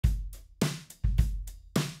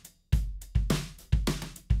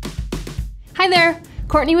Hi there,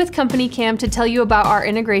 Courtney with CompanyCam to tell you about our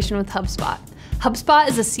integration with HubSpot. HubSpot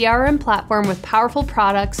is a CRM platform with powerful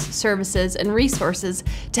products, services, and resources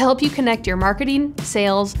to help you connect your marketing,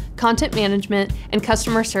 sales, content management, and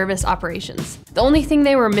customer service operations. The only thing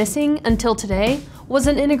they were missing until today was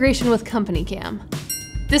an integration with CompanyCam.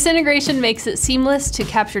 This integration makes it seamless to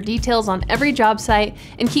capture details on every job site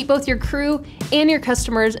and keep both your crew and your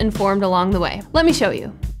customers informed along the way. Let me show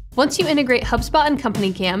you. Once you integrate HubSpot and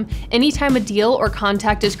CompanyCam, anytime a deal or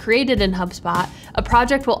contact is created in HubSpot, a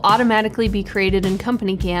project will automatically be created in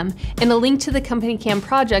CompanyCam, and a link to the CompanyCam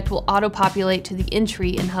project will auto-populate to the entry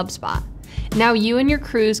in HubSpot. Now you and your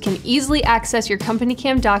crews can easily access your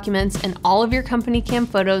CompanyCam documents and all of your CompanyCam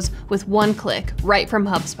photos with one click, right from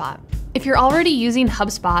HubSpot. If you're already using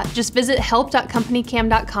HubSpot, just visit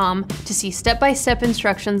help.companycam.com to see step-by-step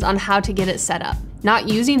instructions on how to get it set up. Not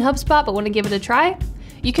using HubSpot but want to give it a try?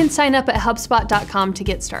 You can sign up at HubSpot.com to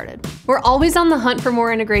get started. We're always on the hunt for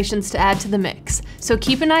more integrations to add to the mix, so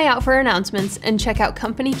keep an eye out for announcements and check out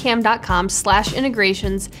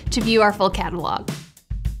companycam.com/integrations to view our full catalog.